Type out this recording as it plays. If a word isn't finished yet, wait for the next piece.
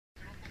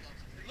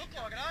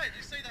looked like it, eh? Did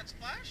you see that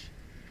splash?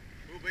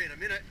 We'll be in a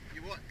minute.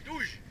 You what?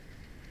 Douche!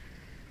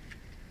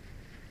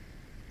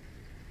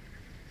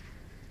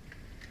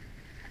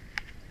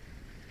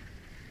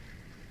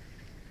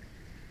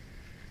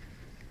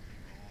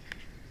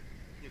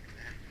 Look at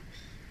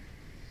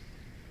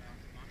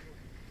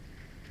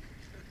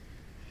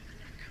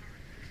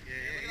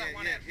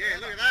that. Yeah,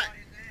 look at that.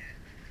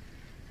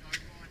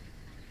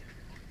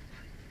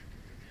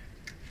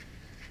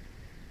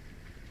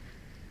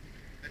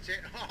 That's it.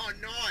 Oh,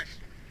 nice.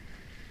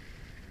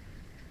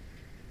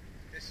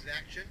 This is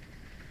action.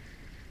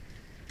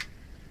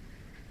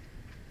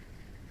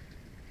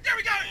 There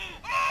we go!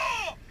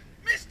 Oh!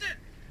 Missed it!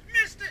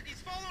 Missed it!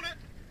 He's following it!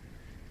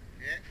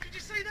 Yeah. Did you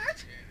see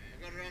that?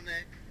 I got it on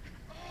there.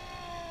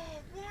 Oh,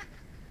 what?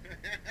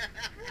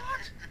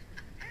 What?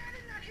 How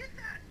did that hit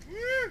that?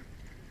 Woo!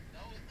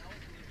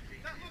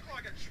 That looked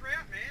like a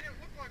trout, man. It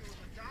looked like it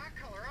was a dark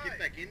colour, eh? Get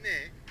back in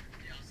there.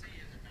 Yeah, I see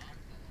it as a dark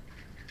colour.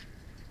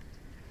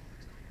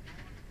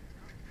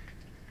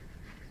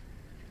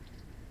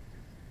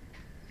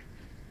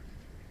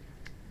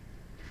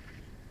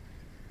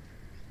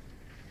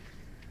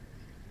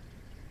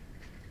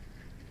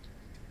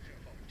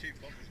 Two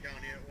boxes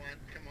going here at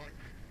once. Come on.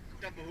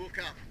 Double hook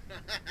up.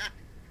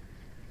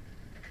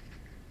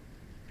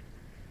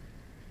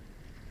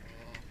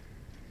 Oh.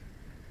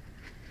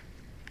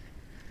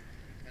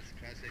 That's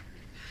classic.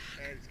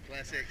 That is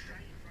classic.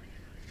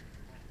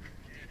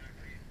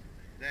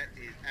 That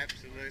is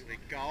absolutely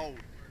gold.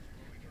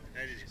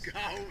 That is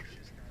gold.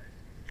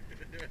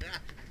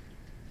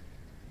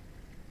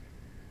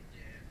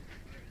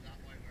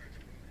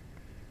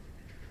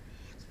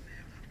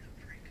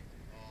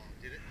 Oh,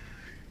 did it?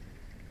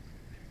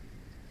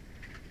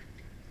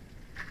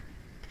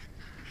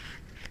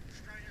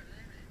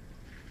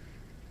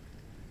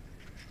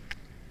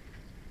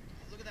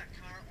 Look at that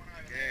current one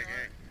over Yeah,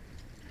 there.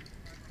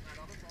 yeah. Right from that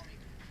other Ronnie.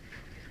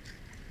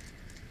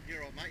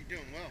 You're all right, mate. You're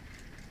doing well.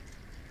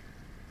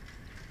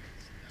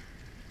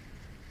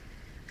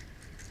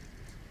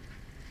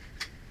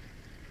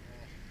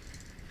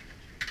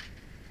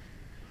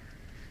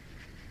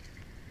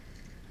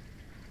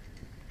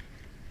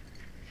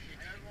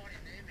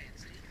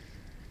 That's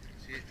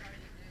it.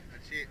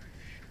 That's it.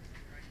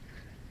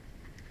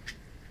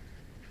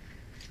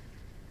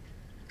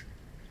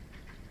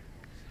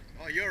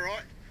 Oh, you're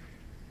right.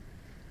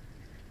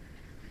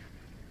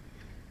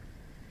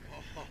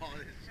 Oh,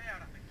 this is,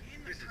 Fouled up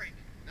again, the this is, creek.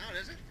 no,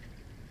 it isn't.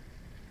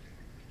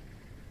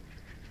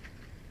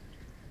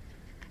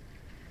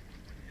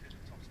 Hit it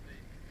at top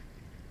speed.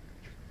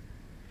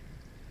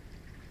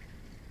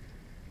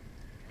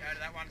 Go to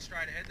that one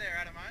straight ahead there,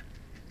 Adam, mate.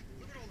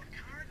 Look at all the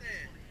current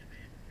there.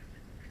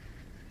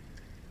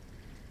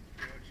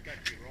 Yeah, I'll just go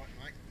to your right,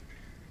 mate.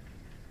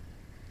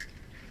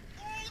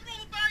 Oh, look at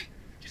all the bait!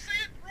 Did you see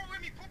it? Right where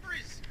my popper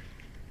is.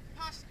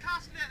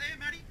 Cast it out there,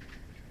 Matty.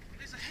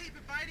 There's a heap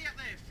of bait out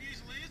there.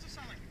 Fusiliers or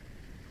something.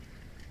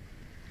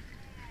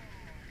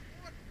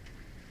 Oh, what?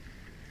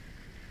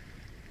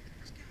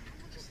 What's going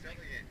on with this Hooked up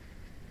thing? again.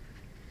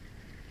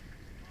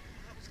 Oh,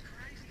 that was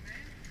crazy,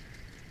 man.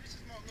 This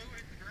is my lure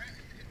hit the ground,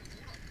 hit the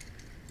water.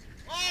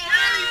 Oh,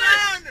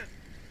 Yes! man!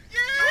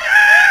 Yeah!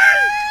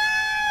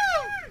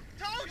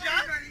 Told ya!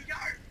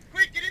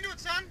 Quick, get into it,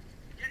 son.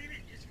 Get him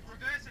in. Just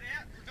Reverse it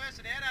out. Reverse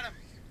it out, Adam.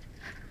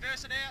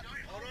 Reverse it out.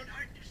 Hold on.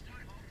 Just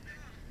don't hold him there.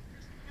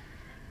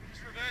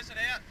 Just reverse it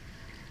out.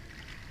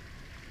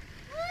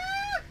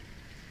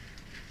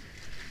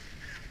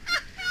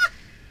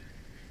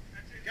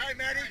 That's it. Go,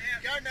 Matty. Straight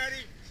out. Go,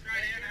 Matty.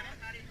 Straight out,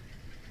 Adam.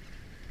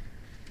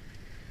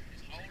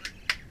 Just hold it.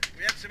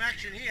 We have some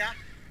action here.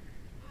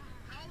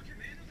 Told you,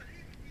 man. There's a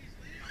heap of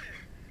fusiliers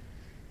there.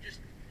 Just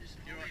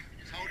You're hold right. him.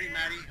 Just Hold him,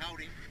 Matty. Hold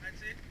him.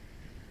 That's it.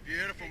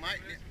 Beautiful, Keep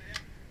mate. reversing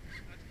out.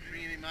 That's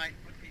Bring him in, beautiful.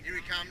 mate. Here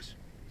he comes.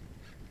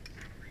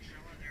 Pretty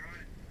shallow there,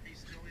 right? He's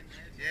still in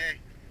there. too. Yeah.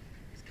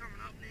 He's coming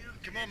up now.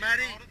 Come Yeah, on, just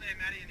Matty. Hold it there,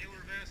 Matty, and he'll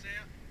reverse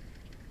out.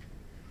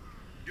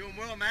 Doing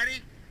well,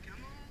 Matty.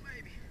 Come on,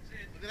 baby. That's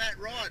it. Look at that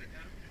rod. Perfect,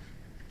 Adam.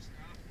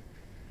 Stuff.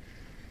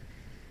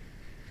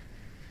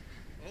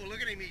 Oh,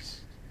 look at him.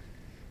 He's...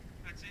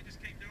 That's it.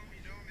 Just keep doing what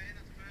you're doing, man.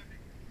 That's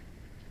perfect.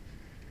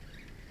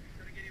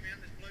 Gotta get him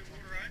out in this blue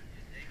water, right?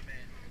 Deep,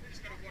 man.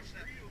 Just gotta watch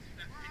that pinnacle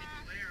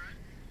there, right?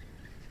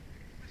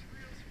 This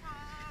reel's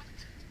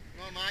fucked.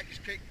 Come on, mate.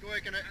 Just keep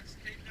working it. That's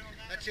keep doing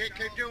that. That's it.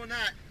 Keep doing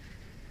that.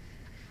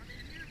 I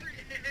need you to bring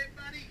it. Yeah,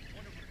 buddy.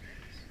 Wonder what it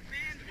is.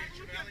 Man, It's a have a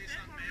bit look how Chevalier fat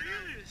something, my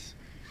man, reel is.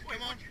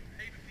 Come on.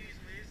 Heap of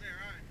fusiliers there,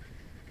 right?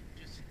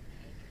 Just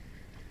hold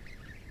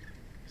it.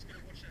 Just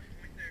gotta watch that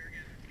point there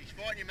again. He's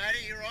fighting you,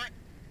 Matty. You right?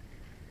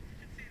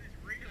 You can see this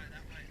reel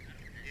that way.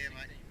 Yeah,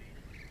 mate.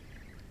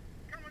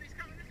 Come on, he's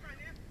coming this way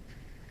now.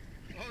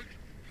 Oh,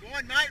 go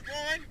on, mate. Go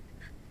on.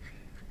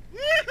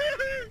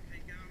 Woo-hoo-hoo!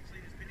 Keep going,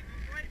 see this pinnacle.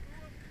 Wait,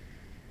 whoop.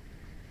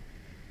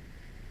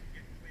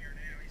 Getting clear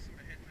now, he's sort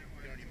of heading that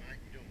way. Good on you, mate.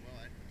 You're doing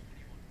well, eh?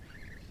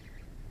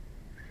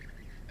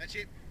 That's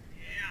it.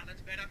 Yeah,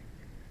 that's better.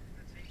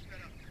 That's heaps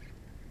better.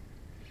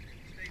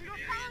 We got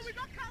colour, we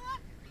got colour.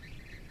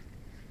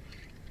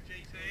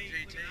 GT,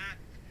 GT. look at that.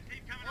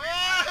 Keep coming Oh!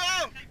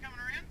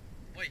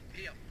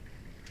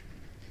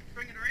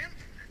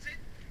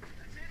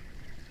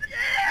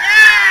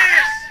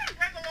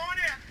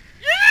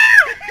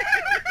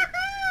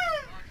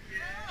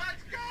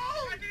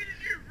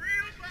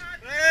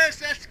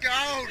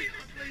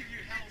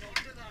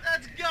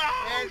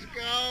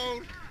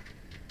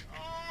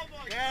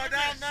 Well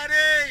done, Matty!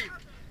 Here,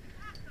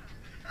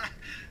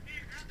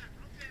 grab that.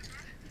 I'll stand,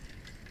 bro.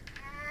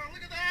 Oh,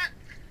 look at that!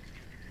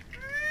 Woo!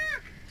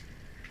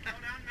 Well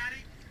done,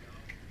 Matty.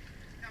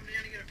 Come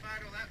down and get a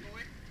photo of that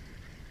boy.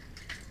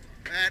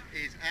 That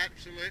is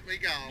absolutely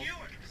gold. Knew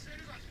it. As soon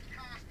as I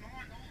cast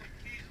mine, all the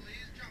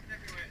fusiliers jumped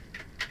everywhere.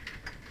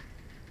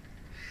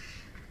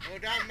 Well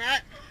done,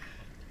 Matt.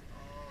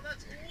 Oh,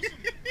 that's awesome.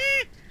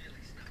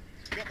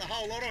 Got the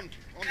whole lot on.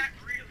 That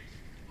really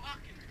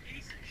fucking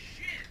piece of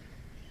shit.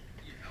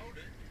 You held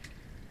it.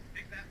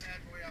 Pick that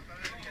bad boy up over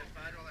and get a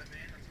photo of that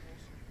man. That's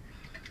awesome.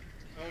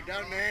 Well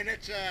done, man.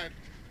 That's a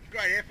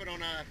great effort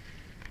on a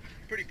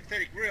pretty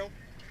pathetic reel.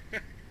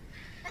 I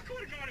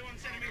caught a 91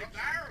 centimetre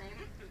barra on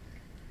it, but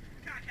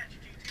can't catch a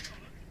GT on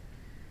it.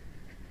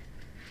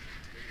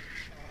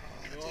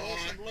 Oh, that's Oh.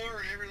 awesome. Lure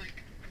and everything.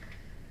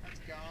 That's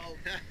gold.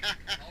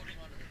 Holding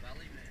onto the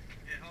belly, man.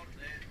 Yeah, hold it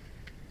there.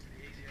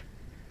 Be easier.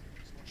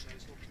 Just watch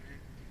those hooks, man.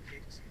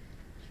 Kicks.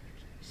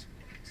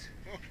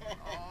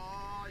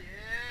 Oh,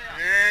 yeah.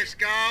 Yes,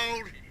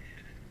 gold. Let's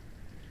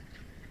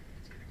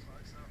get a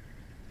close up.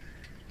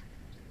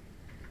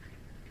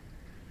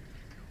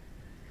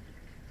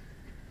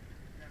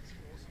 That's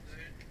awesome,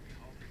 dude.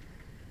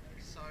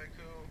 That's so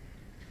cool.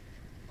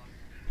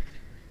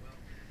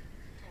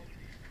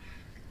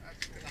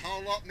 That's Got the awesome.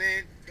 whole lot,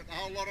 man. Got the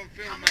whole lot on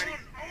film, Come Matty. on,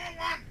 I want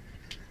one.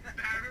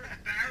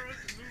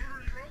 Barras, lure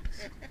and rods.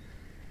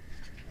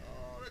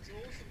 Oh, that's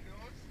awesome,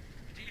 guys.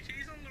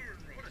 GT's on lure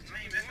and rods. What a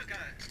team effort, though.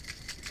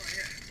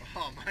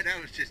 Oh, mate, that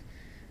was just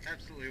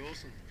absolutely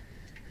awesome.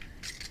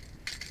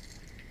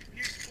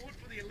 New sport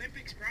for the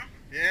Olympics, bro.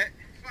 Yeah,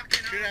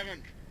 Fucking should have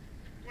him.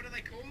 what do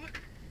they call it?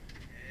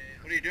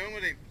 Yeah. What are you doing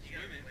with him?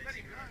 Let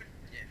him go.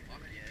 Yeah,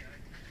 fuck yeah.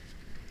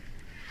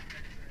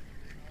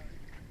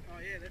 Oh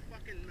yeah, they're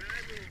fucking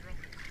mad little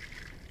rockets.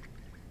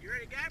 You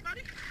ready to go,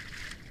 buddy?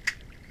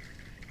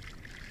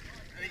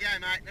 There you go,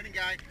 mate. Let him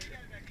go.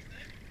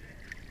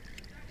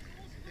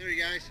 There he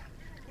goes.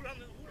 Put on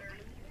the water.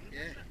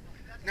 Yeah.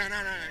 No.